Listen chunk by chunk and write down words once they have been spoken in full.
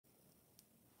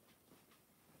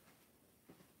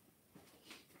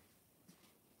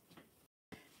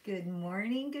Good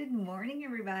morning,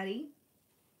 everybody.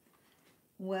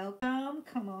 Welcome.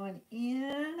 Come on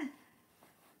in.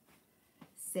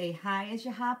 Say hi as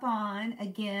you hop on.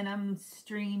 Again, I'm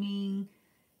streaming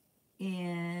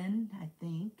I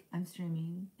think I'm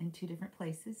streaming in two different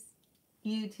places,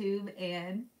 YouTube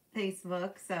and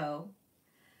Facebook. So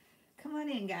come on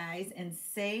in, guys, and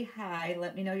say hi.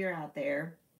 Let me know you're out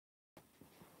there.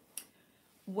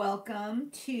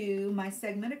 Welcome to my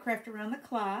segment of Craft Around the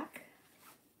Clock.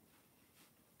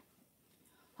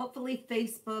 Hopefully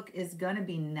Facebook is going to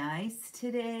be nice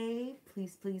today.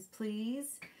 Please, please,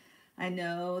 please. I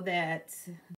know that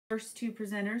the first two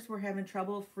presenters were having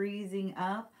trouble freezing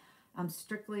up. I'm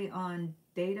strictly on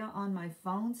data on my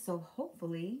phone, so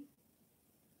hopefully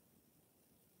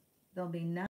they'll be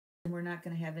nice and we're not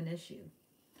going to have an issue.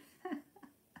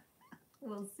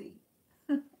 We'll see.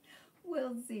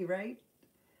 We'll see, right?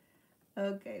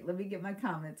 Okay, let me get my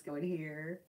comments going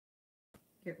here.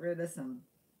 Get rid of some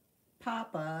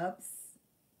pop-ups.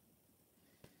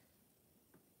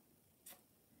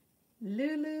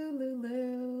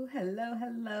 Lulu.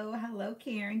 Hello,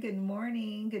 Karen. Good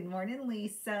morning,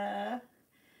 Lisa.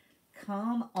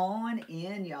 Come on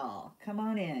in, y'all. Come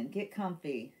on in. Get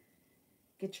comfy.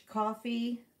 Get your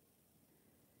coffee,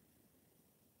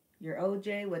 your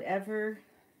OJ, whatever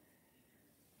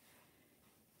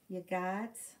you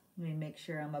got. Let me make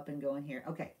sure I'm up and going here.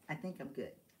 Okay, I think I'm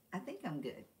good.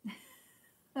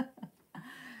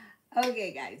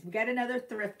 Okay, guys, we got another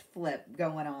thrift flip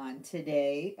going on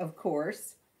today, of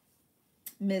course.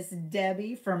 Miss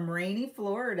Debbie from rainy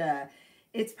Florida.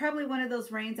 It's probably one of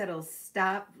those rains that'll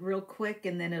stop real quick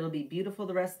and then it'll be beautiful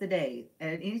the rest of the day.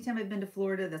 And anytime I've been to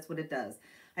Florida, that's what it does.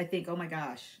 I think, oh my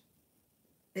gosh,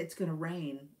 it's going to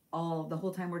rain the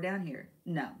whole time we're down here.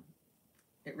 No,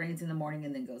 it rains in the morning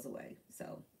and then goes away.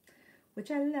 So,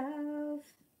 which I love.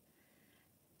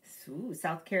 Ooh,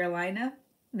 South Carolina.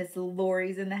 Miss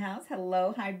Lori's in the house.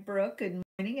 Hello. Hi, Brooke. Good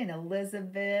morning. And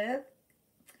Elizabeth.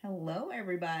 Hello,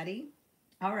 everybody.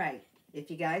 All right. If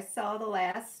you guys saw the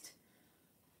last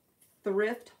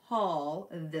thrift haul,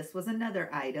 this was another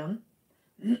item,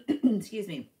 excuse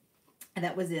me,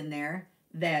 that was in there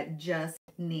that just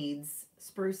needs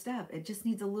spruced up. It just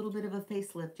needs a little bit of a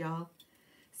facelift, y'all.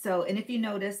 So, and if you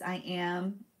notice, I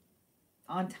am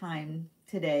on time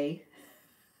today.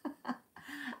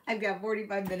 I've got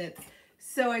 45 minutes.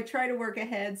 So I try to work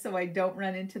ahead so I don't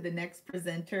run into the next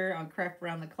presenter on Craft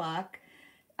Around the Clock.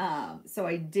 So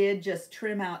I did just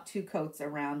trim out 2 coats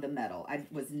around the metal. I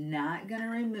was not going to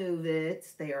remove it.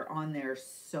 They are on there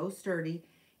so sturdy.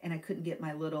 And I couldn't get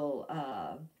my little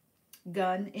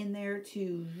gun in there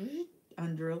to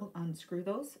unscrew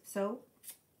those. So,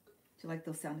 do you like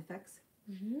those sound effects?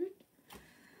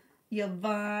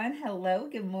 Yvonne, hello.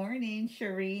 Good morning.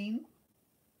 Shireen.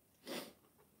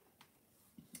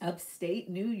 Upstate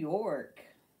New York.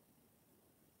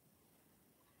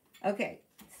 Okay,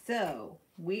 so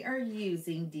we are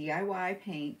using DIY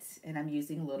paint, and I'm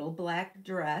using Little Black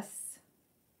Dress,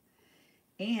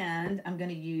 and I'm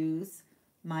going to use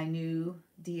my new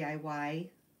DIY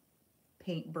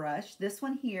paintbrush. This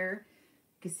one here,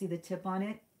 you can see the tip on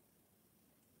it.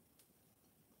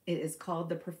 It is called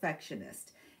the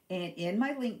Perfectionist. And in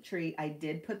my link tree, I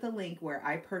did put the link where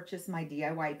I purchased my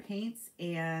DIY paints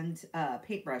and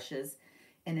paintbrushes,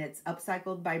 and it's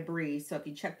Upcycled by Bree. So if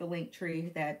you check the link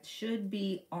tree, that should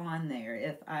be on there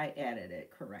if I added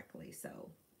it correctly. So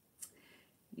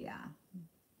yeah,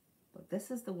 but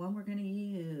this is the one we're going to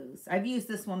use. I've used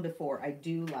this one before. I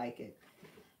do like it.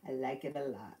 I like it a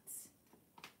lot.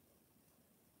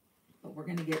 But we're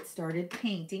going to get started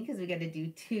painting because we got to do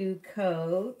 2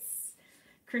 coats.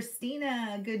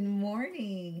 Christina, good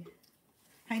morning.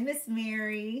 Hi, Miss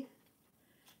Mary.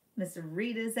 Miss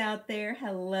Rita's out there.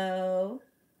 Hello.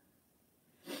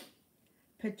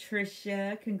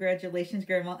 Patricia, congratulations,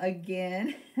 Grandma,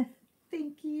 again.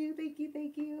 Thank you.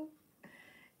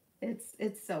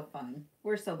 It's so fun.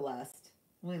 We're so blessed.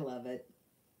 We love it.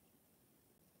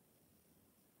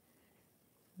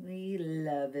 We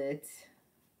love it.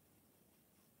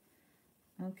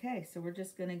 Okay, so we're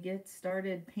just going to get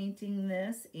started painting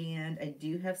this, and I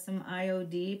do have some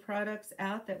IOD products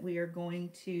out that we are going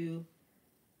to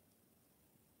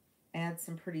add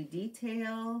some pretty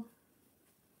detail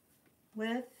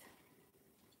with.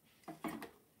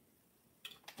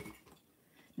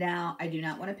 Now, I do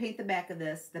not want to paint the back of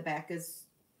this. The back is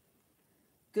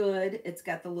good. It's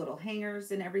got the little hangers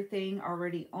and everything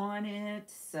already on it,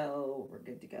 so we're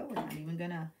good to go. We're not even going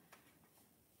to...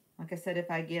 Like I said, if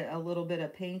I get a little bit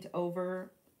of paint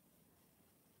over,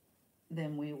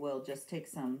 then we will just take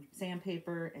some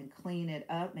sandpaper and clean it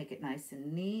up, make it nice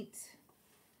and neat.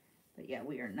 But yeah,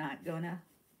 we are not going to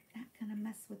not gonna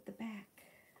mess with the back.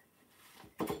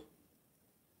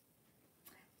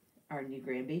 Our new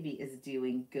grandbaby is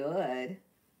doing good,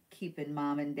 keeping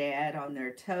mom and dad on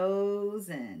their toes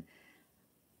and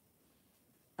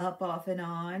up off and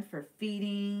on for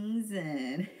feedings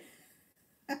and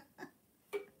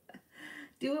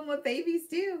doing what babies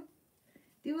do.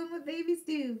 Doing what babies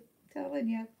do. I'm telling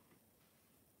you.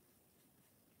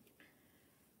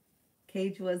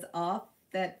 Cage was off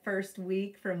that first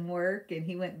week from work and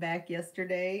he went back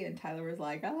yesterday and Tyler was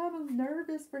like, oh, I'm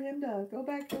nervous for him to go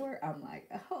back to work. I'm like,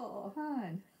 oh,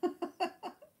 hon.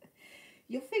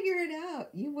 You'll figure it out.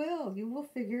 You will. You will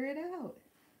figure it out.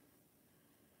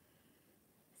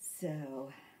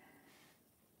 So,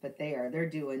 but they're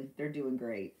doing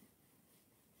great.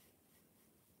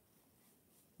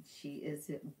 She is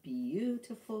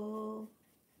beautiful.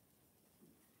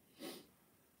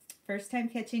 First time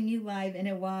catching you live in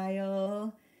a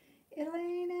while.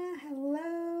 Elena,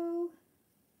 hello.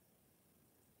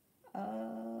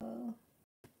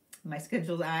 My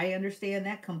schedule, I understand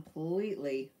that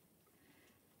completely.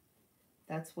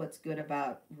 That's what's good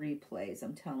about replays,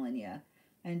 I'm telling you.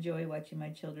 I enjoy watching my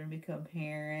children become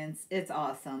parents. It's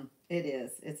awesome. It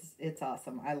is. It's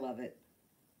awesome. I love it.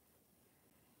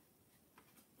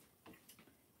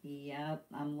 Yep,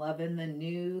 I'm loving the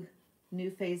new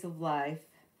phase of life.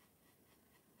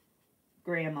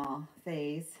 Grandma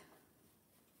phase.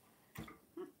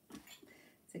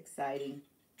 It's exciting.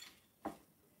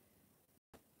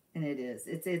 And it is.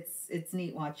 It's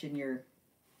neat watching your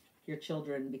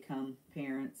children become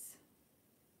parents.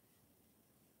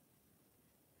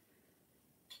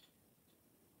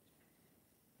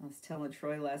 I was telling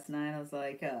Troy last night, I was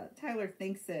like, Tyler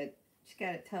thinks that she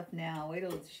got it tough now. Wait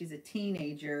till she's a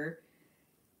teenager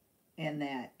and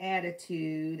that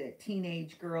attitude, that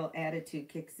teenage girl attitude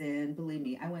kicks in. Believe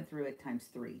me, I went through it times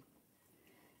 3.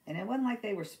 And it wasn't like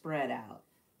they were spread out.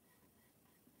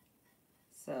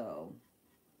 So,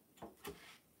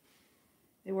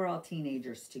 they were all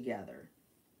teenagers together.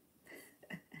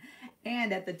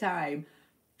 And at the time,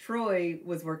 Troy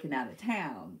was working out of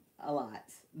town a lot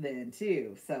then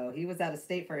too. So he was out of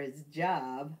state for his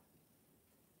job.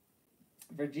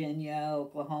 Virginia,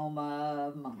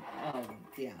 Oklahoma,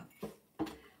 yeah.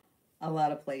 A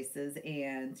lot of places.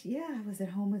 And yeah, I was at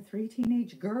home with 3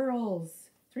 teenage girls.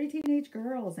 3 teenage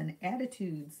girls and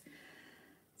attitudes.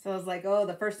 So I was like, oh,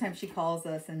 the first time she calls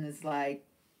us and is like,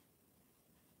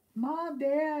 Mom,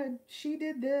 Dad, she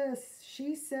did this.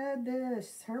 She said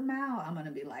this. Her mouth. I'm going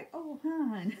to be like, oh,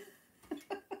 hon.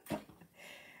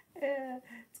 Yeah,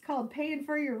 it's called paying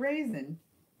for your raisin.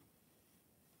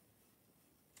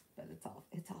 But it's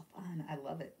all fun. I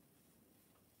love it.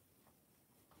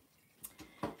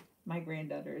 My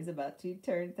granddaughter is about to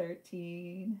turn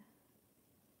 13.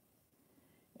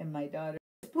 And my daughter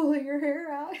is pulling her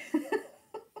hair out.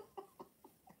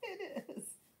 It is.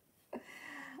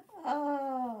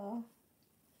 Oh.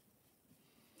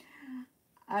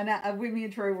 And me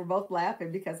and Troy were both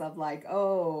laughing because I'm like,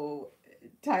 oh,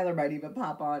 Tyler might even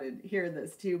pop on and hear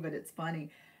this too, but it's funny.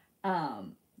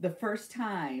 The first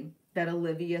time that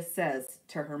Olivia says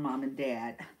to her mom and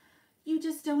dad, you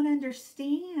just don't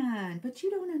understand, but you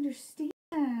don't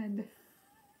understand.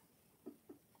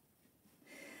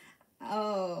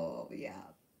 Oh, yeah.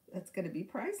 That's going to be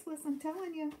priceless, I'm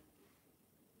telling you.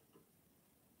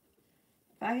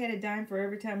 If I had a dime for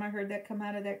every time I heard that come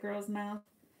out of that girl's mouth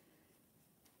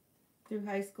through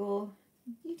high school,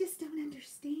 you just don't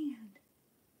understand.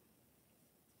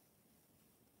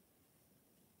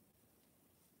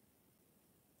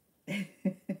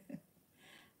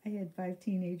 I had 5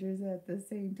 teenagers at the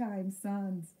same time,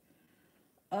 sons.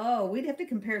 Oh, we'd have to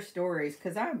compare stories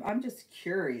because I'm just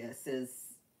curious. Is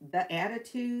the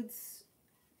attitudes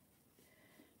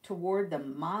toward the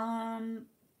mom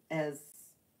as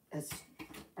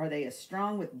are they as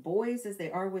strong with boys as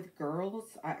they are with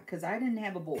girls? Because I didn't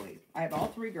have a boy. I have all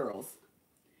 3 girls.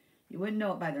 You wouldn't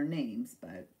know it by their names,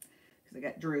 but because I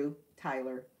got Drew,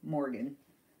 Tyler, Morgan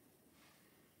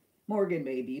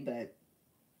maybe, but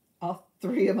all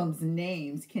 3 of them's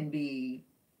names can be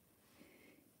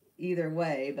either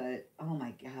way. But oh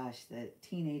my gosh, the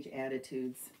teenage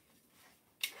attitudes.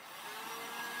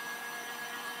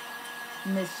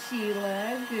 Miss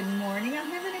Sheila, good morning. I'm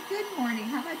having a good morning.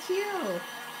 How about you?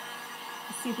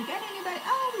 Let's see if we got anybody.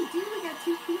 Oh, we do. We got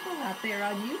 2 people out there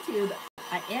on YouTube.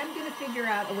 I am going to figure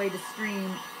out a way to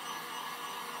stream,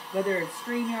 whether it's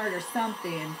StreamYard or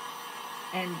something,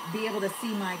 and be able to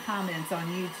see my comments on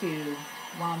YouTube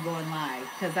while I'm going live.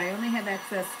 Because I only have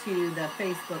access to the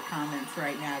Facebook comments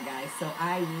right now, guys. So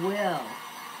I will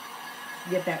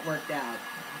get that worked out.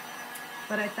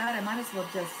 But I thought I might as well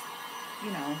just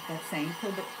you know, that saying,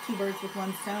 kill two birds with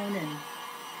one stone and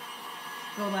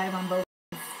go live on both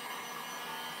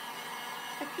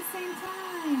at the same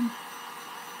time.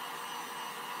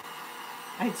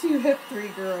 I too have three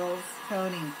girls,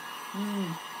 Tony.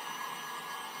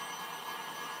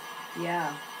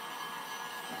 Yeah.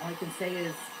 All I can say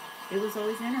is it was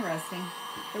always interesting.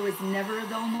 There was never a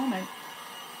dull moment.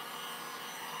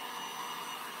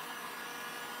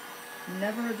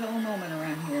 Never a dull moment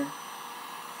around here.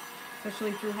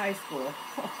 Especially through high school.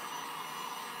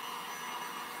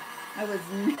 I was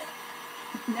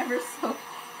never so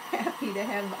happy to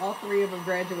have all three of them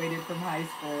graduated from high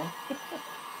school.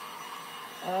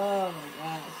 Oh my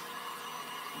gosh.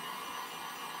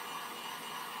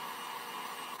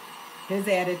 His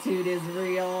attitude is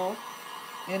real.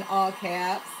 In all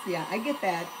caps. Yeah, I get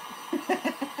that.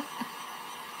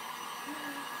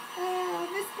 Oh,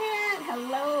 Miss Pat,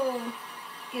 hello.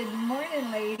 Good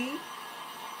morning, lady.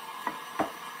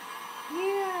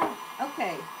 Yeah,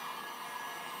 okay.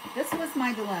 This was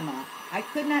my dilemma. I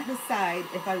could not decide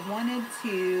if I wanted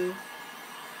to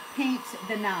paint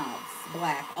the knobs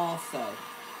black also.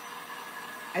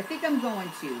 I think I'm going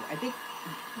to.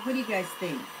 What do you guys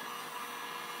think?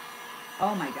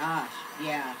 Oh my gosh,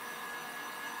 yeah.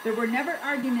 There were never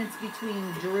arguments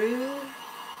between Drew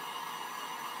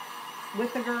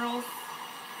with the girls,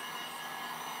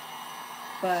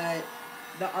 but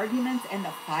the arguments and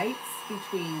the fights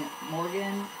between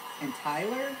Morgan and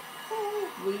Tyler,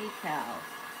 holy cow.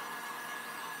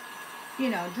 You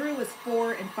know, Drew was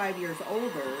 4 and 5 years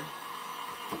older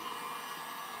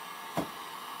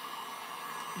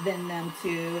than them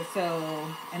two, so,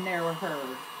 and they were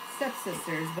her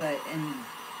stepsisters, and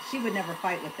she would never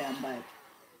fight with them, but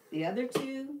the other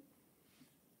two,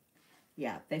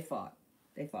 yeah, they fought.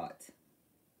 They fought.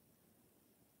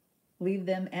 Leave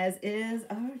them as is.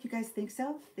 Oh, you guys think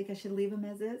so? Think I should leave them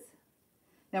as is?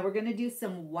 Now we're going to do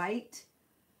some white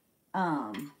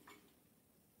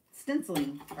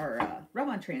stenciling or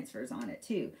rub-on transfers on it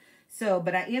too. So,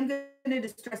 but I am going to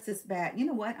distress this back. You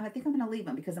know what? I think I'm going to leave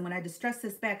them because when I distress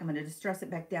this back, I'm going to distress it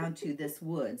back down to this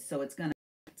wood. So it's going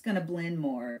to blend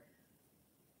more.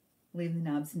 Leave the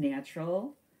knobs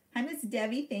natural. Hi, Miss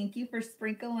Debbie. Thank you for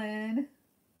sprinkling.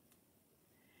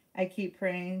 I keep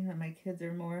praying that my kids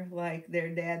are more like their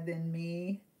dad than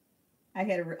me. I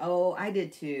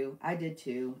did too. I did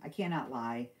too. I cannot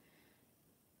lie.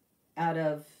 Out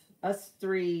of us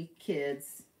 3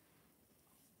 kids,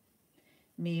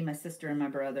 me, my sister, and my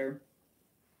brother,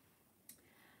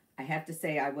 I have to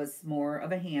say I was more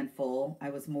of a handful. I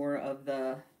was more of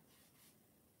the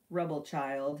rebel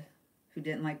child who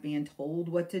didn't like being told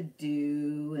what to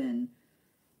do, and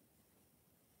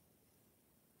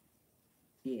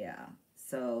yeah,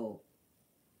 so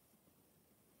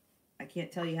I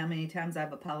can't tell you how many times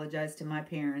I've apologized to my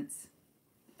parents.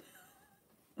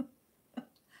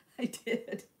 I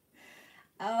did.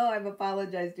 Oh, I've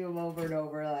apologized to them over and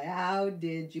over. Like, how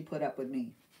did you put up with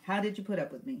me? How did you put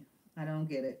up with me? I don't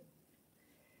get it.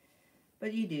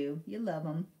 But you do. You love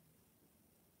them.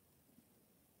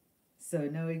 So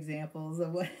no examples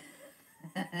of what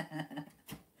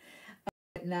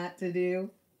not to do.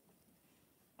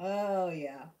 Oh,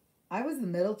 yeah. I was the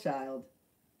middle child.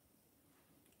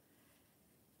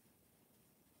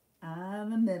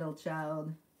 I'm a middle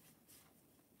child.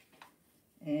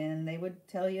 And they would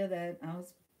tell you that I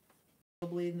was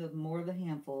probably more of the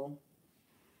handful.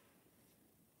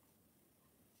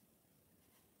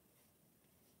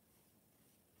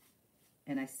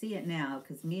 And I see it now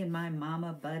because me and my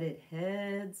mama butted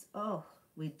heads. Oh,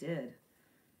 we did.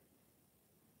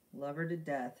 Love her to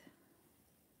death.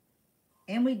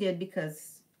 And we did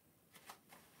because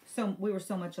we were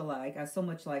so much alike. I was so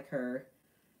much like her.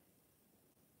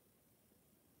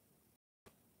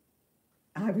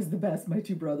 I was the best. My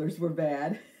 2 brothers were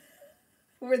bad.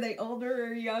 Were they older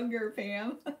or younger,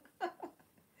 Pam?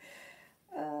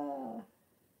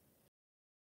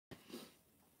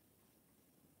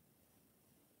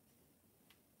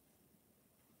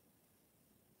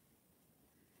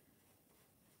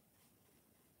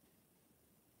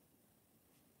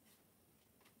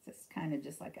 It's kind of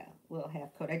just like a little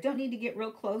half coat. I don't need to get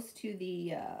real close to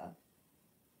the,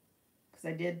 because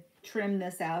I did trim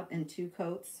this out in 2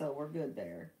 coats, so we're good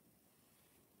there.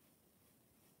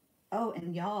 Oh,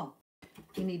 and y'all,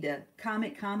 you need to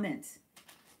comment.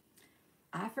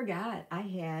 I forgot I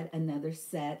had another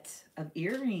set of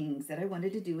earrings that I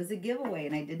wanted to do as a giveaway,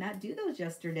 and I did not do those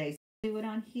yesterday. So I'll do it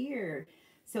on here.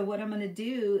 So what I'm going to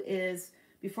do is,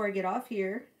 before I get off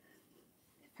here,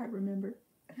 if I remember,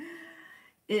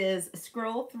 is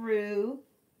scroll through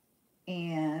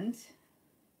and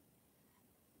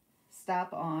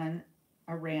stop on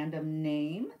a random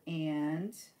name,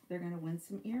 and they're going to win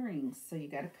some earrings. So you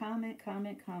got to comment,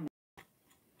 comment, comment. The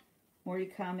more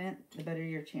you comment, the better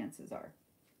your chances are.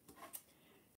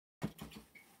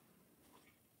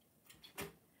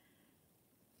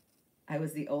 I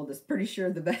was the oldest, pretty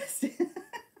sure the best.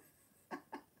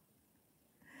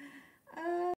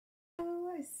 Oh,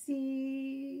 I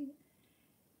see.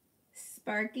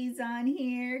 Sparky's on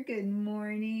here. Good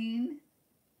morning.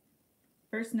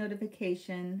 First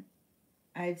notification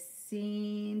I've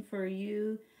seen for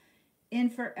you in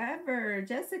forever.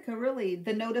 Jessica, really?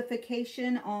 The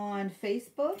notification on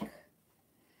Facebook?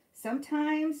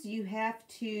 Sometimes you have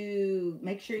to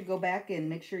make sure you go back and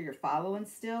make sure you're following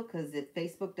still, because if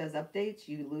Facebook does updates,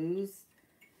 you lose.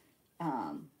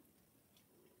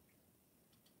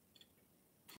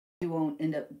 You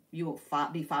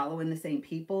won't be following the same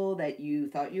people that you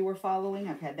thought you were following.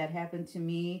 I've had that happen to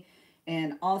me.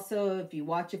 And also, if you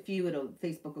watch a few,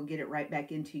 Facebook will get it right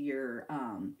back into your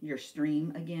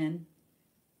stream again.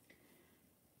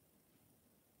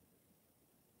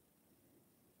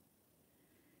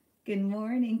 Good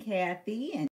morning,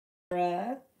 Kathy and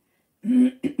Sarah.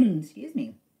 Excuse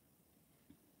me.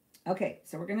 Okay,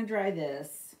 so we're gonna dry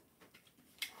this.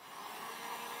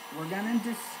 We're gonna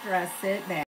distress it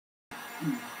back.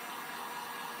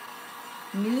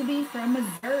 Newbie from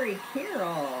Missouri,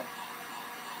 Carol.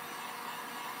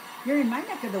 You're in my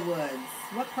neck of the woods.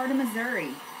 What part of Missouri?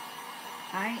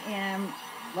 I am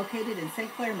located in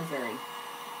St. Clair, Missouri.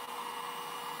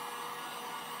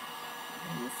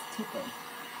 It's tickled.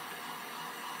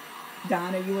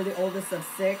 Donna, you were the oldest of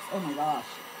 6. Oh my gosh.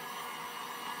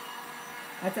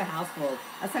 That's a household.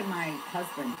 That's like my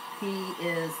husband. He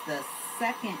is the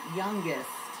second youngest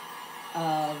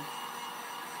of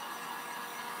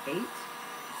 8,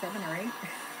 7 or 8,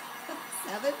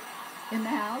 7 in the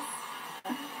house.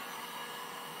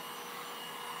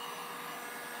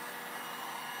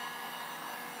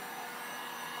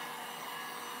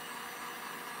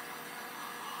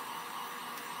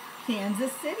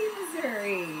 Kansas City,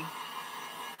 Missouri.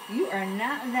 You are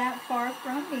not that far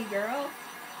from me, girl.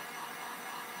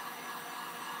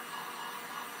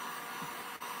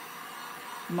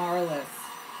 Marlis,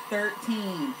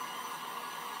 13.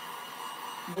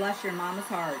 Bless your mama's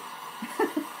heart. 13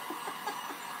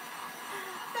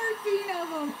 of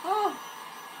them. Oh.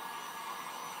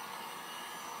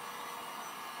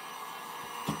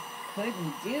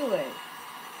 Couldn't do it.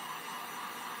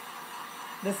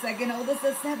 The second oldest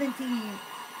is 17.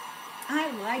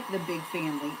 I like the big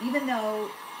family, even though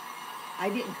I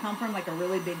didn't come from like a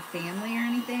really big family or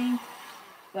anything.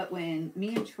 But when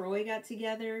me and Troy got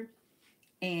together,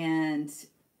 and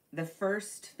the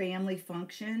first family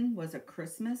function was a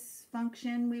Christmas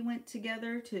function, we went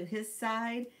together to his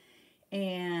side,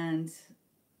 and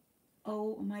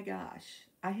oh my gosh,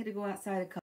 I had to go outside a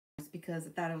couple times because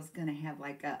I thought I was going to have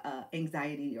like a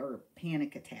anxiety or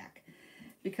panic attack,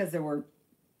 because there were,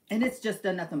 and it's just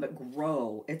done nothing but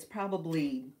grow. It's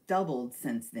probably doubled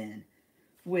since then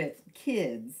with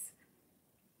kids.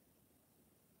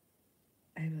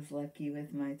 I was lucky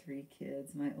with my 3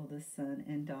 kids. My oldest son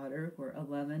and daughter were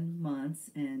 11 months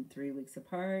and 3 weeks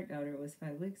apart. Daughter was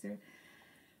 5 weeks.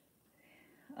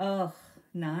 Oh,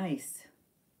 nice.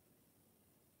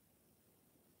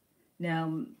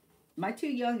 Now, my 2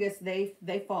 youngest, they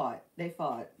fought. They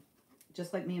fought.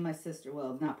 Just like me and my sister.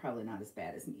 Well, probably not as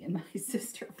bad as me and my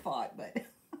sister fought, but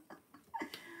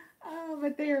oh,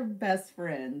 but they are best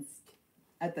friends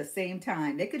at the same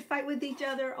time. They could fight with each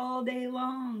other all day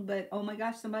long, but oh my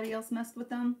gosh, somebody else messed with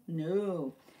them?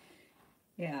 No.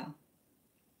 Yeah.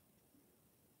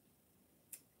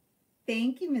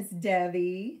 Thank you, Miss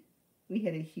Debbie. We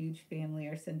had a huge family.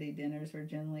 Our Sunday dinners were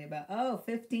generally about,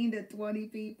 15 to 20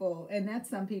 people. And that's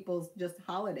some people's just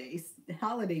holiday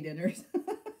dinners.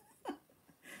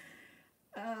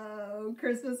 Oh,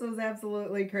 Christmas was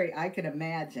absolutely great. I could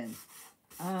imagine.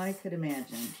 I could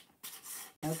imagine.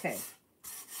 Okay.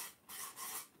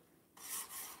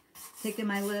 Taking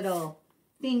my little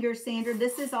finger sander.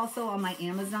 This is also on my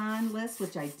Amazon list,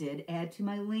 which I did add to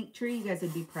my link tree. You guys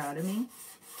would be proud of me.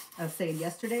 I was saying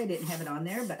yesterday I didn't have it on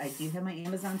there, but I do have my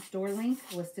Amazon store link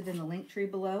listed in the link tree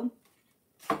below.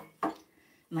 And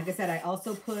like I said, I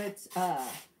also put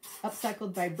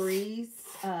Upcycled by Breeze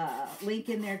link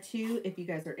in there too if you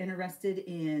guys are interested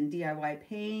in DIY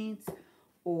paints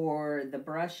or the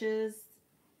brushes.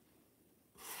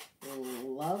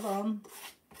 Love them.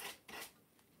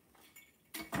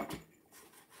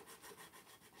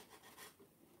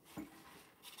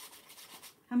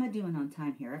 How am I doing on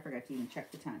time here? I forgot to even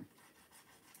check the time.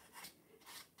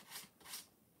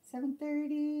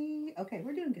 7:30. Okay,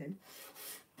 we're doing good.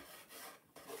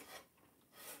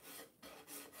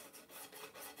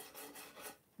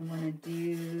 I want to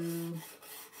do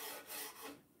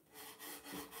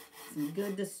some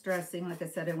good distressing. Like I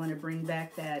said, I want to bring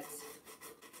back that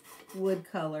wood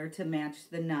color to match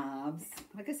the knobs.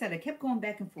 Like I said, I kept going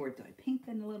back and forth. Do I paint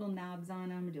the little knobs on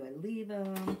them? Or do I leave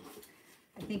them?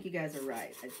 I think you guys are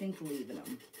right. I think leaving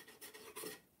them.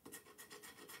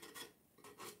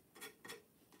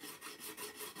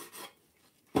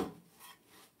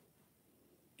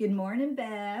 Good morning,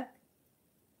 Beth.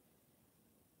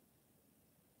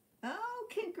 Oh,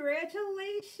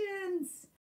 congratulations,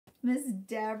 Miss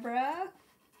Deborah.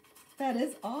 That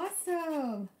is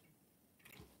awesome.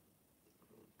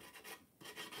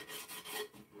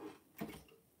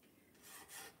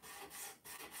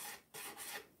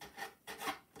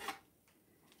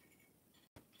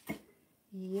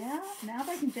 Yeah, now if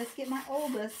I can just get my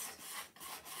oldest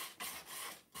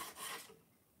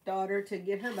daughter to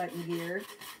get her button gear.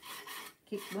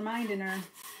 Keep reminding her,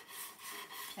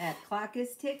 that clock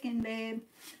is ticking, babe.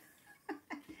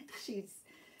 She's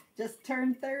just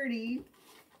turned 30.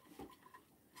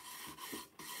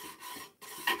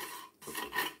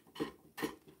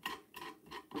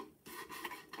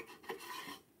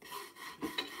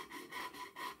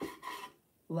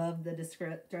 Love the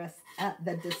distressed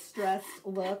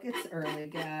look. It's early,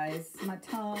 guys. My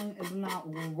tongue is not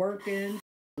working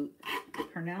to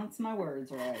pronounce my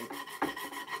words right.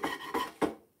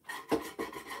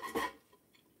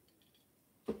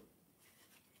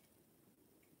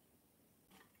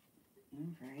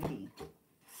 Alrighty.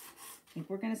 I think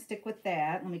we're going to stick with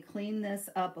that. Let me clean this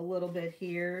up a little bit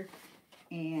here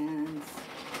and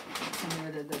get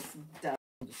rid of this dust.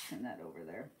 I'll just turn that over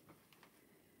there.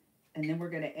 And then we're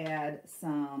going to add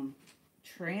some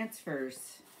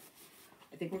transfers.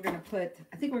 I think we're going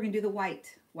to do the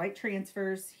white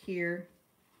transfers here.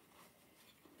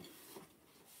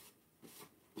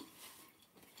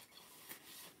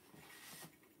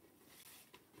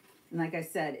 And like I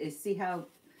said, see how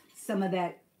some of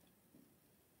that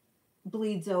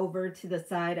bleeds over to the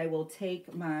side. I will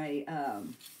take my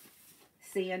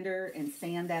sander and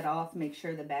sand that off, make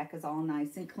sure the back is all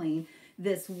nice and clean.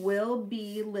 This will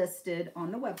be listed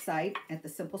on the website at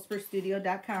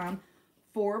thesimplesprucestudio.com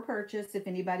for purchase if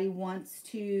anybody wants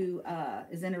to,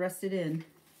 is interested in,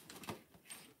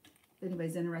 if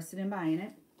anybody's interested in buying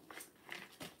it.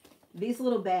 These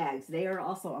little bags, they are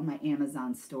also on my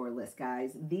Amazon store list,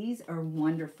 guys. These are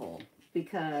wonderful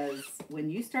because when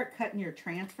you start cutting your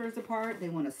transfers apart, they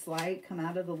want to slide, come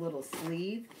out of the little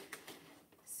sleeve.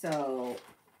 So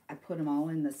I put them all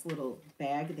in this little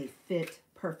bag. They fit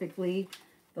perfectly.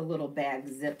 The little bag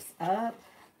zips up.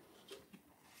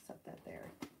 Set that there.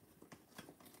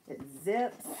 It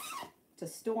zips to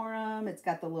store them. It's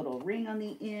got the little ring on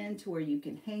the end to where you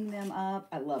can hang them up.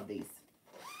 I love these.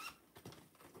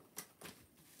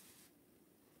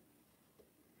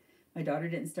 My daughter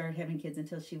didn't start having kids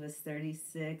until she was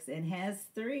 36 and has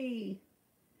 3.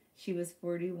 She was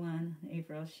 41.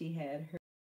 April, she had her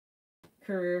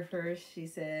career first. She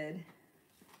said,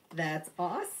 that's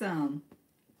awesome.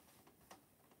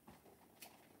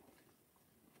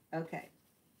 Okay.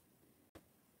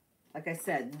 Like I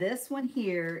said, this one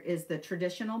here is the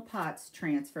Traditional Pots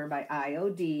Transfer by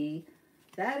IOD.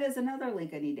 That is another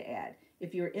link I need to add.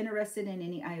 If you're interested in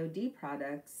any IOD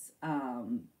products,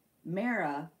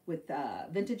 Mara with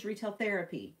Vintage Retail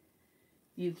Therapy,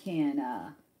 you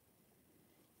can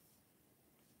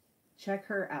check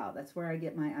her out. That's where I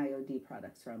get my IOD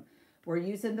products from. We're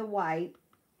using the white.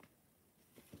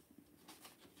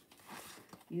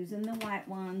 Using the white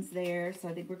ones there. So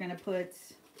I think we're going to put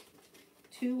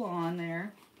 2 on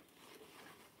there.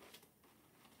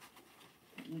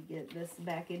 Let me get this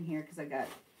back in here because I got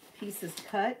pieces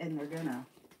cut and they're going to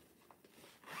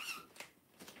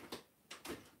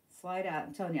slide out.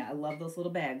 I'm telling you, I love those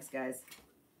little bags, guys.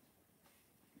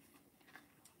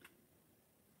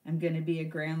 I'm going to be a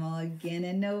grandma again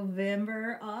in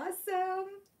November. Awesome.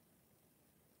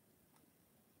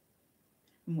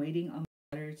 I'm waiting on my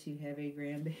daughter to have a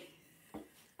grandbaby.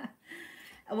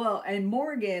 Well, and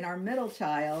Morgan, our middle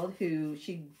child, who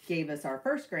she gave us our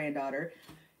first granddaughter,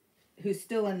 who's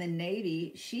still in the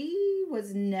Navy, she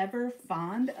was never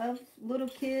fond of little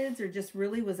kids or just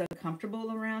really was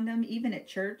uncomfortable around them. Even at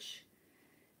church,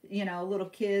 you know, little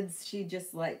kids, she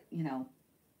just like, you know,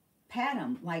 pat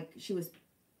them like she was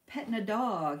petting a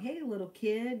dog. Hey, little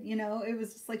kid, you know, it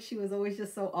was just like she was always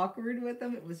just so awkward with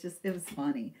them. It was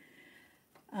funny.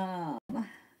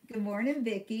 Good morning,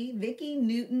 Vicki. Vicki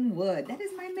Newton Wood. That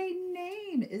is my maiden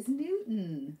name, is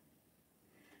Newton.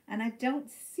 And I don't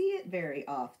see it very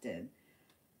often.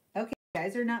 Okay, you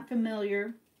guys are not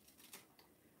familiar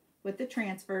with the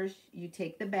transfers. You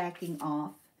take the backing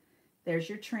off. There's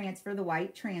your transfer, the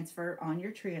white transfer on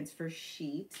your transfer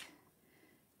sheet.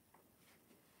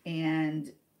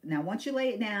 And now once you lay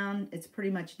it down, it's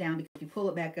pretty much down, because if you pull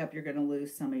it back up, you're going to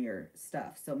lose some of your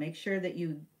stuff. So make sure that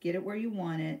you get it where you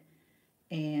want it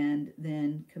and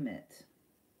then commit.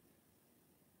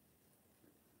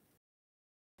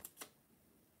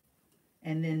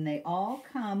 And then they all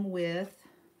come with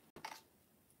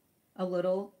a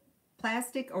little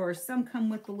plastic, or some come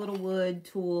with a little wood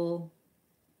tool,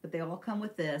 but they all come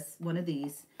with this, one of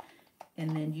these.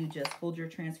 And then you just hold your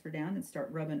transfer down and start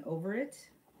rubbing over it.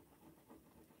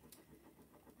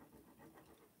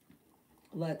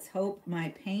 Let's hope my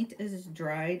paint is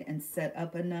dried and set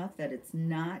up enough that it's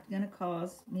not going to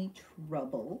cause me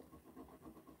trouble.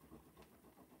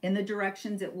 In the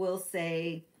directions, it will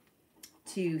say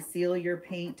to seal your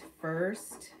paint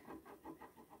first.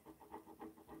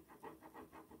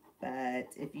 But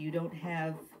if you don't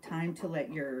have time to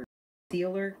let your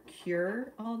sealer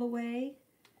cure all the way,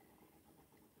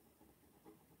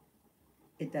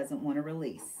 it doesn't want to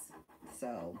release.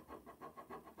 So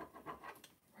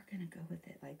we're going to go with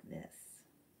it like this.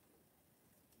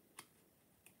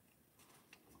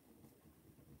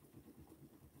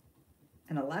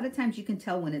 And a lot of times you can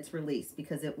tell when it's released,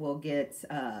 because it will get,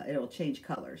 it'll change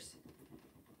colors.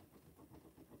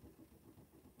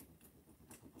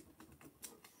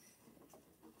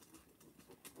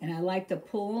 And I like to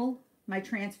pull my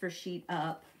transfer sheet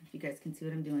up, if you guys can see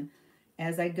what I'm doing,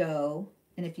 as I go.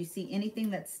 And if you see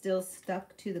anything that's still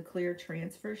stuck to the clear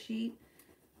transfer sheet,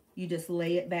 you just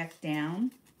lay it back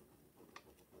down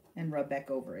and rub back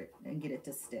over it and get it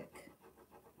to stick.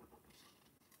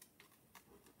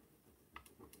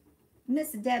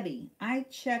 Miss Debbie, I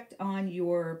checked on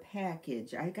your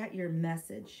package. I got your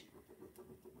message.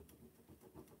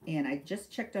 And I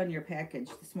just checked on your package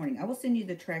this morning. I will send you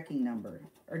the tracking number.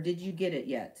 Or did you get it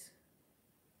yet?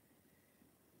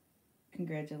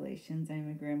 Congratulations,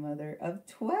 I'm a grandmother of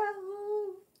 12.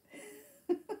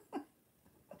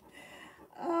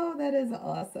 Oh, that is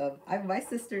awesome. My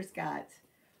sister's got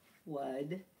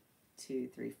 1, 2,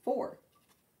 3, 4.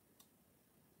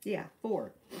 Yeah,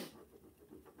 4.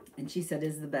 And she said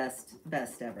is the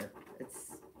best ever.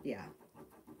 It's, yeah.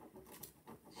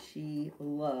 She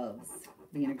loves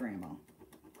being a grandma.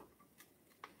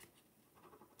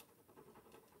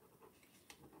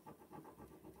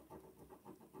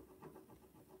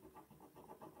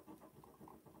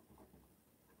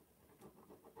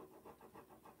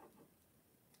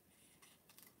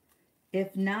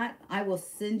 If not, I will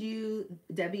send you,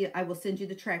 Debbie, I will send you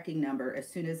the tracking number as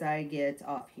soon as I get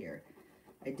off here.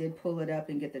 I did pull it up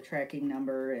and get the tracking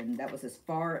number, and that was as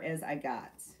far as I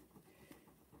got.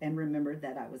 And remembered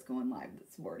that I was going live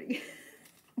this morning.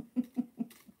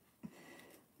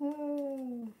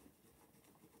 Oh.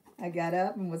 I got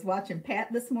up and was watching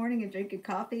Pat this morning and drinking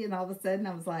coffee, and all of a sudden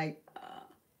I was like,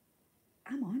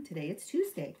 I'm on today. It's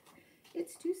Tuesday.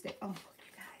 It's Tuesday. Oh,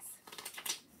 you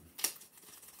guys.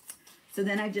 So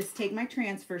then I just take my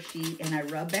transfer sheet and I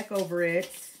rub back over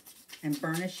it and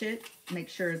burnish it. Make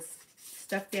sure it's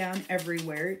stuck down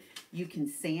everywhere. You can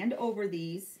sand over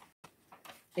these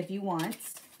if you want.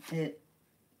 It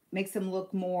makes them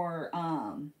look more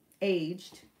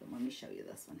aged. But let me show you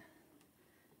this one.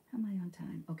 How am I on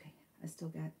time? Okay, I still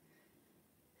got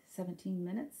 17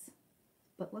 minutes.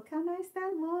 But look how nice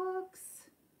that looks.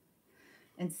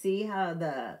 And see how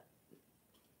the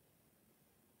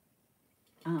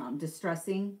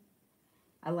distressing,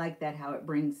 I like that, how it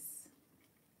brings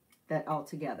that all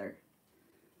together.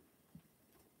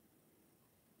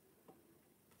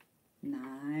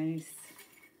 Nice.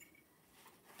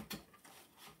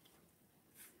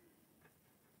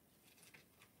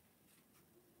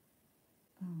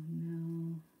 Oh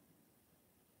no.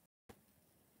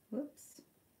 Whoops.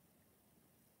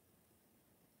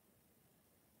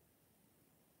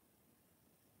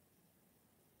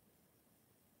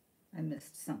 I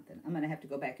missed something. I'm going to have to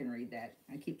go back and read that.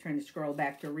 I keep trying to scroll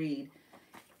back to read,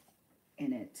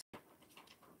 and it.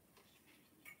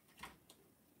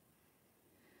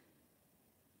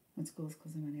 When school is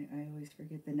closing Monday, I always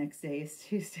forget the next day is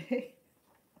Tuesday.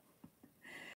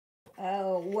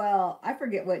 Oh, well, I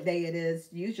forget what day it is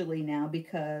usually now,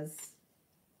 because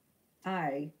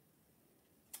I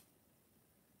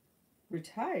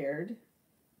retired.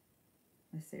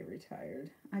 I say retired.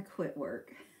 I quit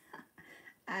work.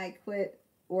 I quit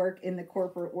work in the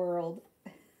corporate world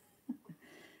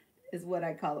is what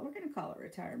I call it. We're going to call it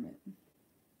retirement.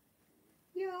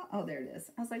 Yeah. Oh, there it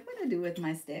is. I was like, what do I do with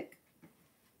my stick?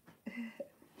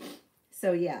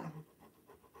 So, yeah.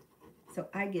 So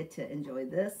I get to enjoy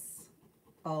this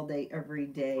all day, every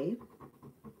day.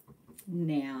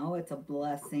 Now it's a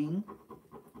blessing.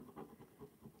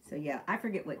 So yeah, I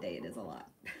forget what day it is a lot.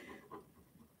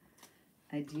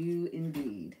 I do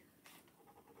indeed.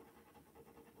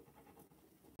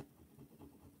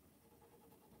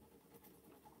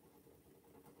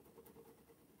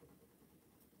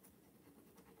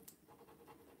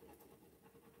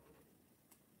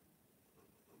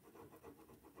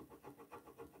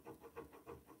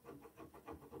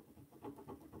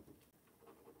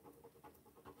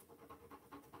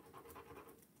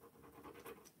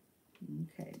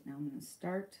 Okay, now I'm going to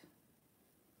start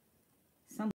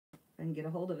somewhere if I can get a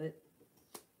hold of it.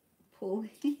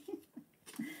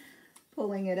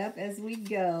 Pulling it up as we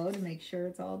go to make sure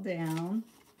it's all down.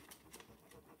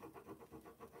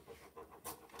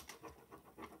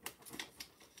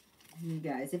 You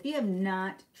guys, if you have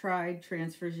not tried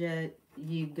transfers yet,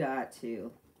 you got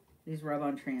to. These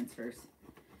rub-on transfers.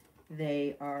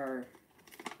 They are,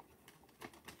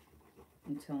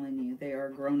 I'm telling you, they are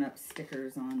grown-up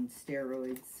stickers on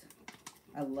steroids.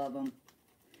 I love them.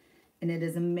 And it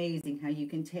is amazing how you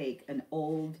can take an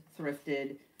old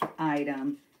thrifted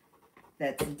item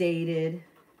that's dated,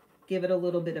 give it a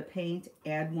little bit of paint,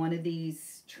 add one of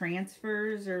these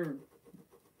transfers or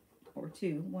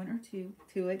one or two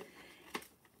to it,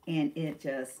 and it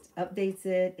just updates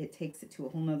it. It takes it to a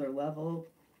whole nother level,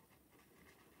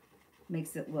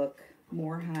 makes it look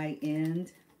more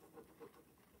high-end.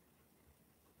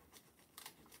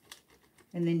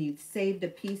 And then you've saved a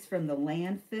piece from the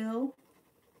landfill.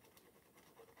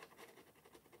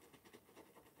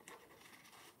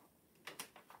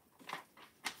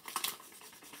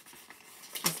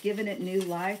 Just giving it new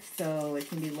life so it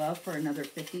can be loved for another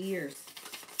 50 years.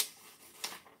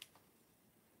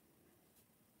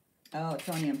 Oh,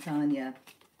 Tony, I'm telling you.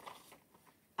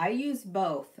 I use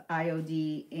both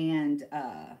IOD and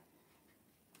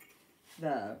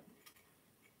the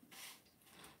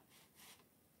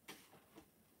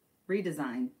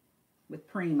redesign with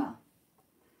Prima.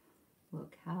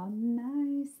 Look how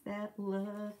nice that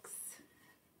looks.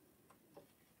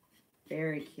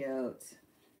 Very cute.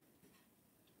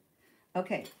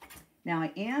 Okay, now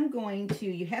I am going to,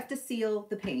 you have to seal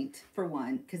the paint for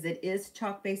one, because it is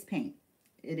chalk-based paint.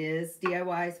 It is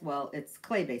DIY's, well, it's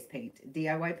clay-based paint,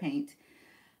 DIY paint.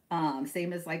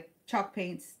 Same as like chalk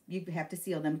paints, you have to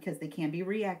seal them because they can be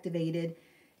reactivated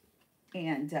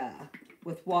and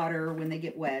with water when they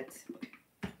get wet,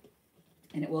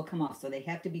 and it will come off. So they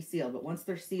have to be sealed, but once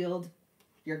they're sealed,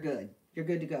 you're good. You're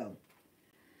good to go.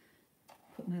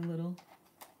 Put my little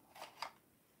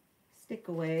stick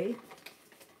away.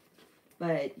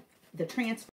 But the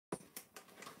transfer,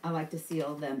 I like to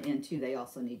seal them in too. They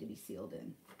also need to be sealed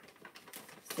in.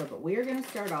 So, but we're going to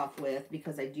start off with,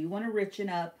 because I do want to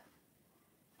richen up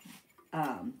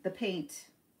the paint,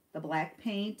 the black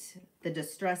paint, the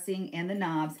distressing, and the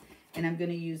knobs. And I'm going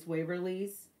to use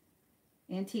Waverly's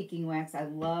Antiquing Wax. I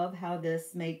love how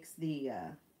this makes the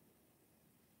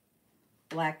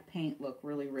black paint look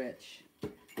really rich.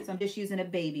 So I'm just using a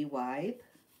baby wipe.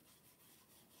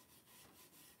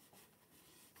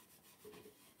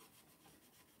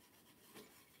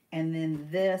 And then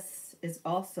this is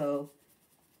also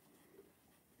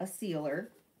a sealer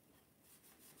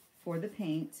for the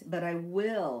paint. But I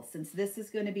will, since this is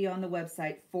going to be on the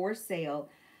website for sale,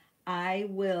 I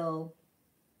will,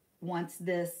 once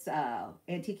this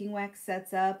antiquing wax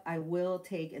sets up, I will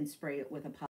take and spray it with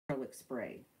a acrylic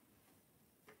spray.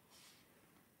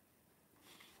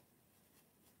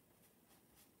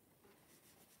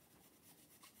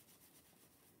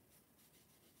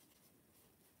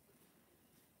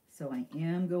 So I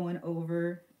am going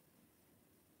over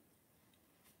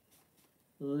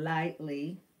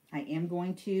lightly. I am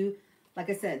going to,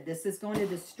 like I said, this is going to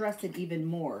distress it even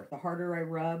more. The harder I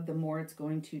rub, the more it's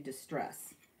going to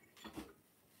distress.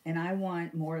 And I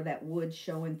want more of that wood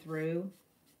showing through.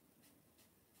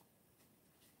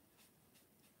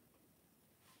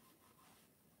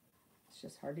 It's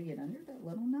just hard to get under that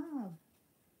little knob.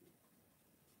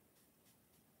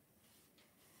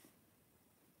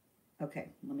 Okay,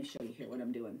 let me show you here what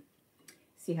I'm doing.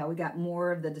 See how we got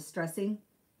more of the distressing?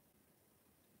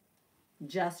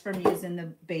 Just from using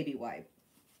the baby wipe.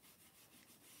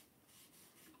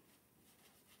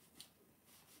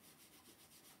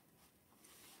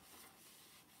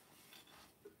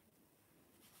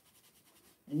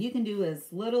 And you can do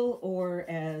as little or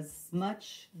as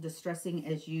much distressing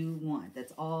as you want.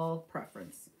 That's all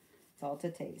preference. It's all to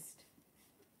taste.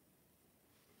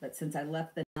 But since I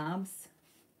left the knobs,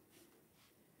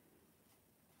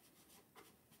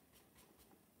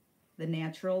 the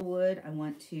natural wood, I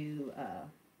want to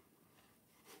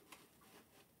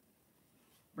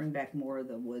bring back more of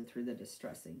the wood through the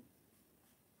distressing.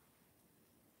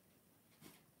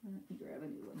 Let me grab a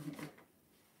new one here.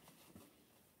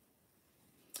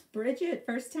 Bridget,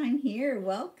 first time here.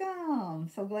 Welcome.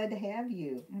 So glad to have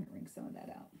you. I'm going to wring some of that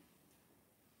out.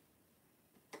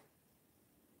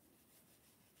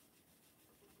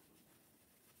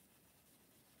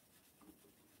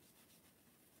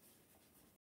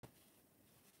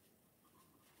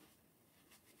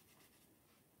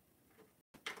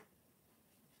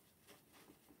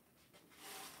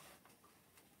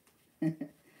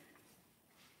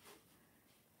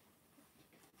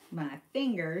 My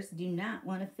fingers do not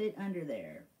want to fit under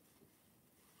there.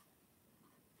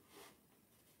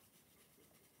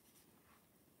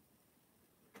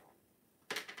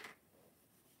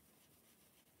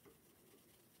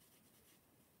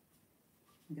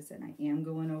 Like I said, I am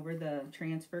going over the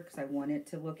transfer because I want it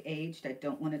to look aged. I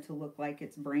don't want it to look like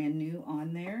it's brand new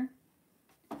on there.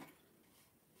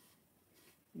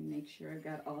 Make sure I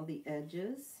got all the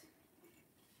edges.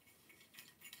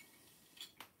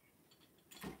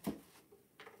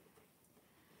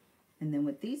 And then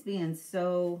with these being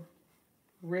so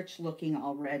rich looking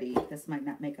already, this might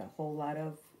not make a whole lot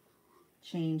of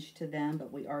change to them,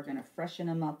 but we are going to freshen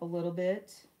them up a little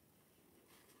bit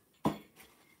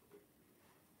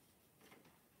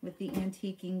with the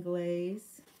antiquing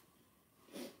glaze.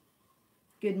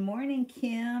 Good morning,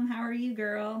 Kim. How are you,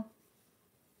 girl?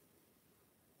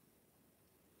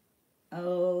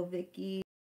 Oh, Vicky.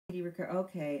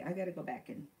 Okay, I got to go back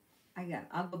and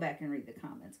I'll go back and read the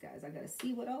comments, guys. I got to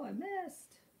see what all I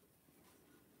missed.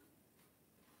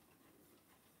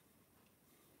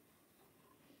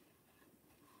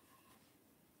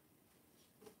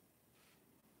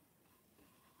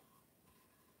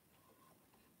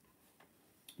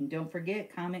 And don't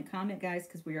forget, comment, guys,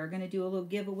 because we are going to do a little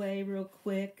giveaway real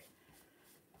quick.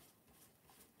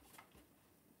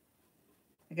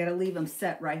 I got to leave them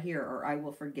set right here or I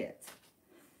will forget.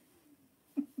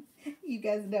 You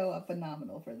guys know I'm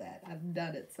phenomenal for that. I've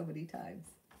done it so many times.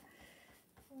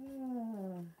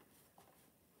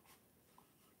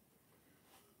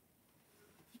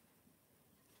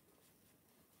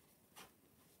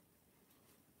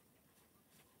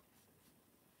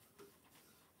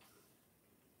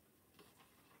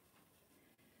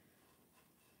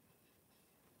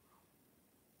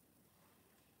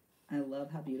 I love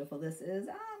how beautiful this is.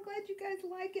 Oh, I'm glad you guys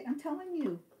like it. I'm telling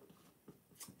you.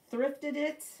 Thrifted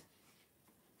it.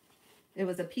 It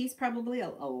was a piece probably a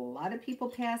lot of people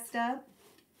passed up.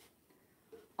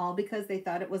 All because they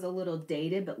thought it was a little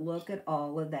dated, but look at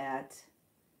all of that.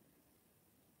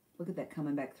 Look at that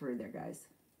coming back through there, guys.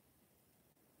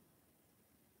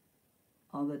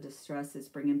 All the distress is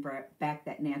bringing back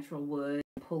that natural wood,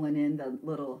 pulling in the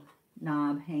little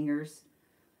knob hangers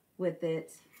with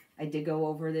it. I did go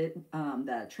over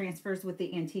the transfers with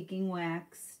the antiquing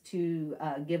wax to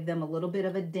give them a little bit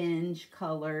of a dinge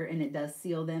color, and it does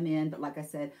seal them in. But like I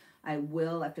said, I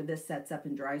will, after this sets up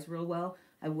and dries real well,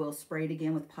 I will spray it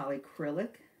again with polyacrylic.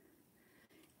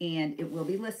 And it will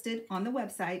be listed on the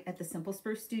website at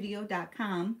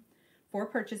thesimplesprucestudio.com for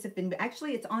purchase.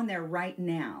 Actually, it's on there right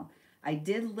now. I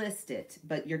did list it,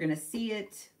 but you're going to see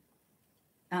it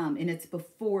in its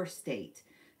before state.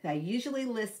 I usually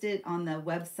list it on the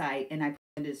website, and I put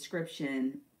in the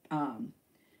description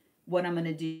what I'm going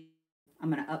to do.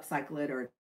 I'm going to upcycle it or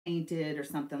paint it or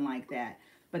something like that.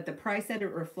 But the price that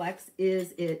it reflects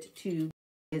is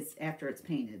after it's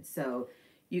painted. So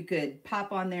you could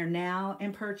pop on there now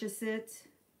and purchase it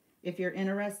if you're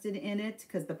interested in it,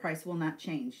 because the price will not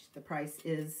change. The price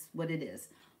is what it is.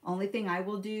 Only thing I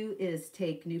will do is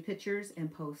take new pictures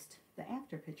and post the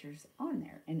after pictures on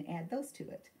there and add those to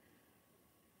it.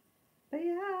 But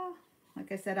yeah,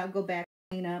 like I said, I'll go back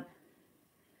and clean up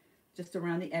just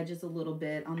around the edges a little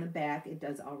bit. On the back, it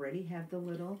does already have the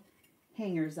little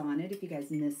hangers on it, if you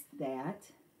guys missed that.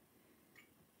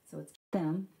 So it's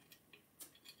them.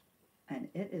 And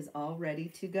it is all ready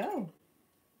to go.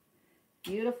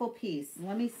 Beautiful piece.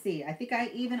 Let me see. I think I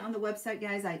even, on the website,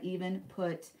 guys, I even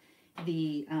put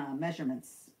the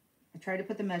measurements. I try to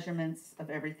put the measurements of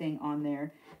everything on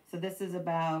there. So this is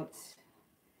about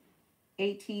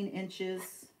 18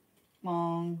 inches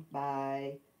long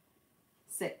by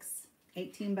 6.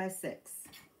 18 by 6.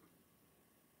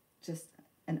 Just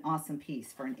an awesome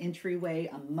piece for an entryway,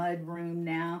 a mud room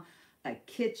now, a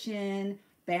kitchen,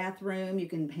 bathroom. You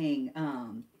can hang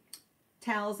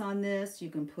towels on this.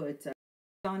 You can put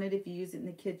on it if you use it in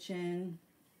the kitchen.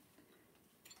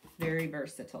 Very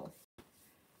versatile.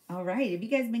 All right, have you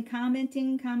guys been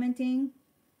commenting?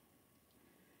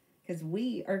 Because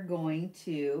we are going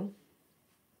to...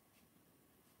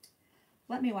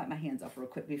 Let me wipe my hands off real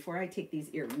quick before I take these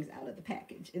earrings out of the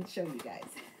package and show you guys.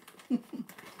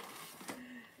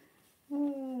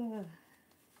 Oh.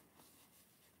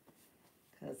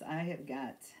 because I have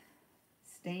got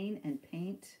stain and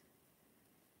paint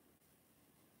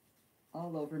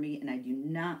all over me, and I do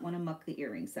not want to muck the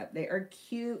earrings up. They are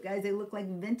cute, guys. They look like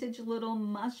vintage little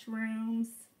mushrooms.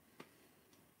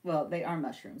 Well, they are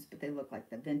mushrooms, but they look like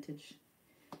the vintage.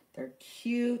 They're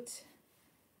cute.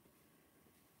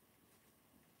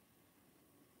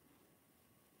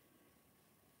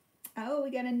 Oh,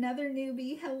 we got another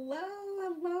newbie. Hello,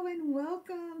 hello, and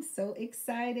welcome. So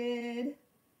excited.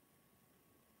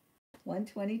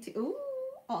 122. Ooh,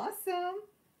 awesome.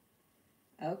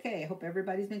 Okay, I hope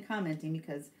everybody's been commenting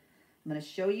because I'm going to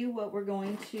show you what we're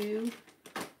going to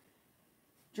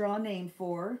draw a name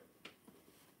for.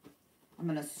 I'm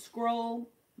going to scroll.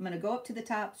 I'm going to go up to the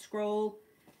top, scroll,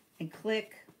 and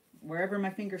click wherever my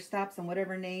finger stops on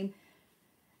whatever name.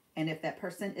 And if that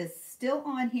person is still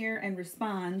on here and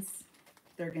responds,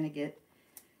 they're going to get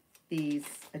these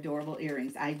adorable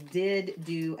earrings. I did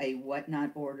do a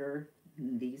whatnot order.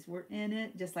 And these were in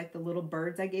it, just like the little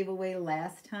birds I gave away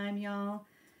last time, y'all.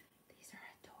 These are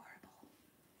adorable.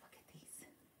 Look at these.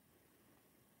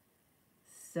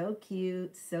 So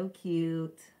cute, so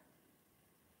cute.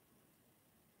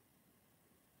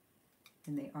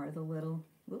 And they are the little,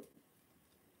 whoop.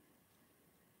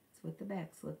 That's what the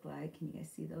backs look like. Can you guys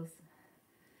see those?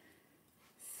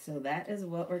 So that is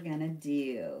what we're gonna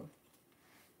do.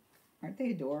 Aren't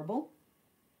they adorable?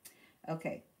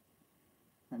 Okay,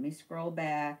 let me scroll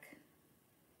back,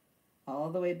 all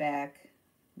the way back.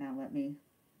 Now let me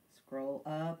scroll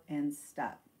up and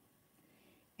stop.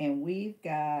 And we've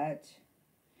got,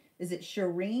 is it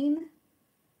Shireen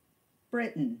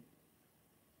Britton?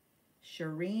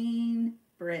 Shireen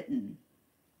Britton.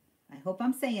 I hope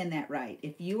I'm saying that right.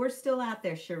 If you are still out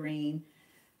there, Shireen,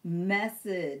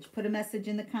 put a message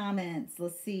in the comments.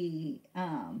 Let's see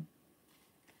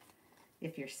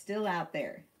if you're still out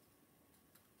there.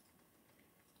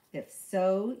 If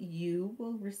so, you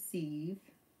will receive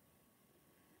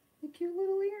the cute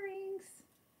little earrings.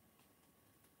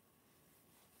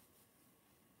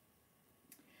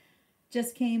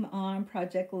 Just came on.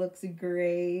 Project looks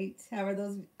great. How are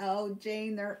those? Oh,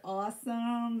 Jane, they're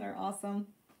awesome. They're awesome.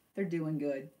 They're doing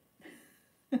good.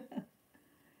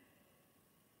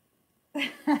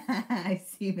 I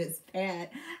see Miss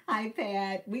Pat. Hi,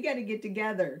 Pat. We got to get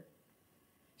together.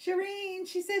 Shireen,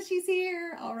 she says she's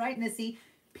here. All right, Missy.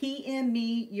 PM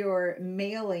me your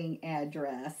mailing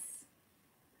address,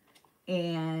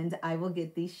 and I will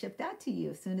get these shipped out to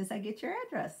you as soon as I get your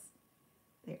address.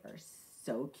 They are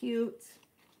so cute.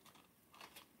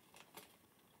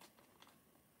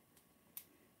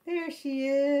 There she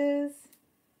is.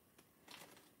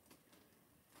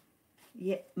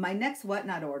 Yeah, my next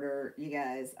whatnot order, you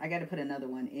guys, I got to put another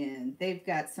one in. They've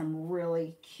got some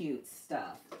really cute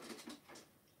stuff.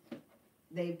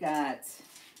 They've got,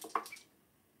 look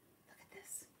at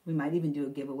this. We might even do a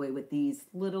giveaway with these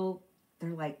little, they're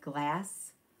like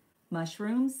glass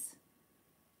mushrooms.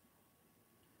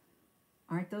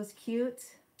 Aren't those cute?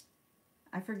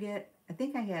 I forget, I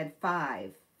think I had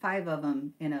five of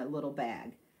them in a little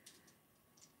bag.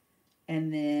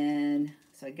 And then,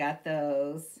 so I got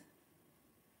those.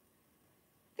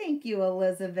 Thank you,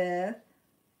 Elizabeth.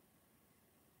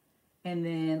 And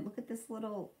then look at this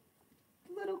little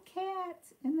cat.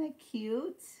 Isn't that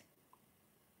cute?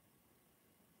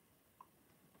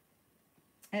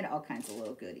 And all kinds of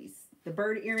little goodies. The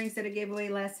bird earrings that I gave away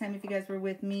last time, if you guys were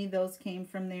with me, those came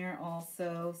from there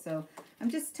also. So I'm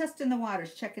just testing the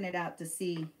waters, checking it out to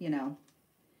see, you know,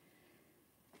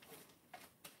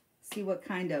 see what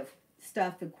kind of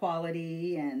stuff and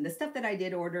quality. And the stuff that I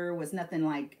did order was nothing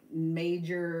like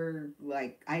major,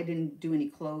 like I didn't do any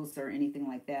clothes or anything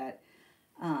like that.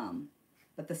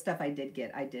 But the stuff I did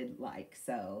get, I did like.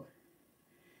 So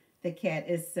the cat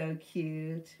is so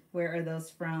cute. Where are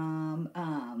those from?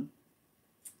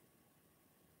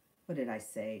 What did I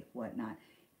say? Whatnot.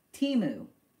 Temu.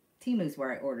 Temu's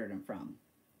where I ordered them from.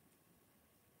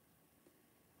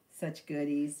 Such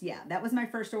goodies. Yeah, that was my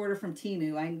first order from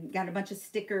Temu. I got a bunch of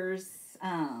stickers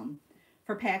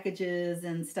for packages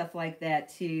and stuff like that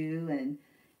too. And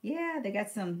yeah, they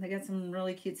got some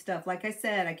really cute stuff. Like I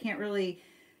said, I can't really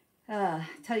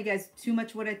tell you guys too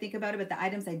much what I think about it, but the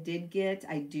items I did get,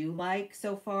 I do like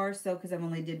so far. So because I've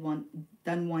only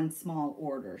done one small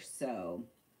order. So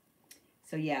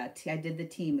yeah, I did the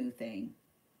Temu thing.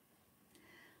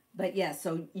 But yeah,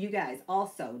 so you guys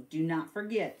also do not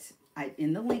forget,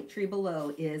 in the link tree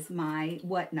below is my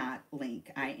Whatnot link.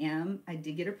 I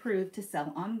did get approved to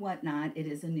sell on Whatnot. It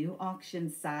is a new auction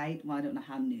site. Well, I don't know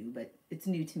how new, but it's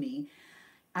new to me.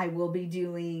 I will be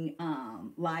doing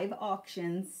live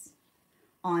auctions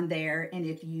on there. And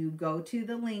if you go to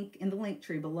the link in the link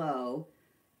tree below,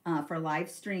 for live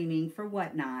streaming for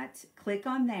Whatnot. Click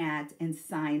on that and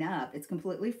sign up. It's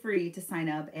completely free to sign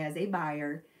up as a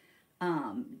buyer.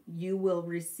 You will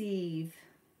receive,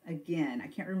 again, I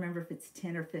can't remember if it's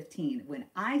 10 or 15. When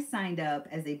I signed up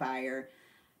as a buyer,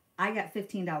 I got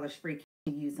 $15 free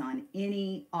to use on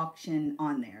any auction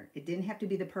on there. It didn't have to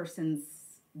be the person's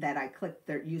that I clicked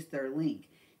used their link.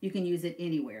 You can use it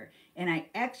anywhere. And I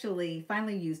actually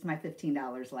finally used my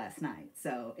 $15 last night.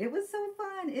 So it was so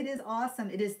fun. It is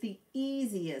awesome. It is the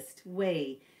easiest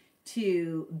way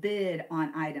to bid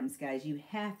on items, guys. You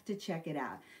have to check it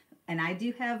out. And I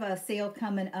do have a sale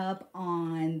coming up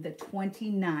on the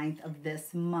 29th of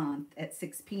this month at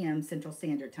 6 p.m. Central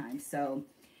Standard Time. So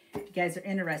if you guys are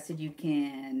interested, you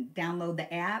can download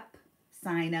the app,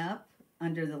 sign up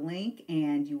under the link,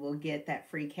 and you will get that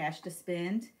free cash to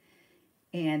spend.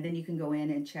 And then you can go in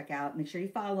and check out. Make sure you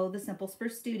follow the Simple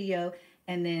Spruce Studio.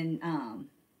 And then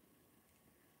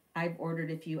I've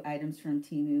ordered a few items from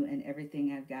Temu, and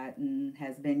everything I've gotten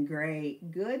has been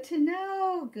great. Good to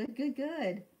know. Good, good,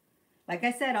 good. Like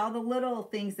I said, all the little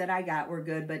things that I got were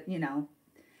good, but, you know,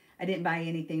 I didn't buy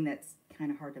anything that's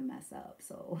kind of hard to mess up,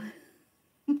 so.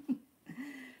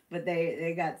 But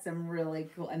they got some really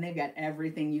cool, and they've got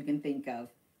everything you can think of.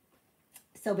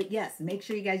 So, but yes, make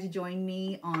sure you guys join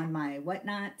me on my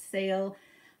Whatnot sale.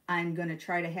 I'm going to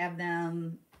try to have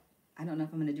them, I don't know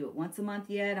if I'm going to do it once a month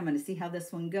yet. I'm going to see how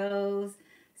this one goes.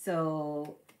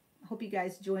 So hope you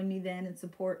guys join me then and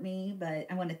support me. But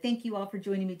I want to thank you all for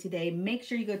joining me today. Make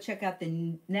sure you go check out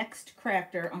the next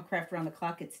crafter on Craft Around the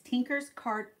Clock. It's Tinker's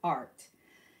Cart Art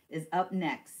is up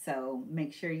next. So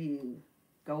make sure you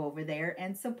go over there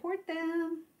and support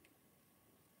them.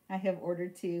 I have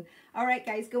ordered too. All right,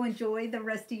 guys, go enjoy the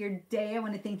rest of your day. I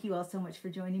want to thank you all so much for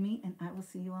joining me, and I will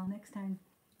see you all next time.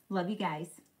 Love you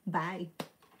guys. Bye.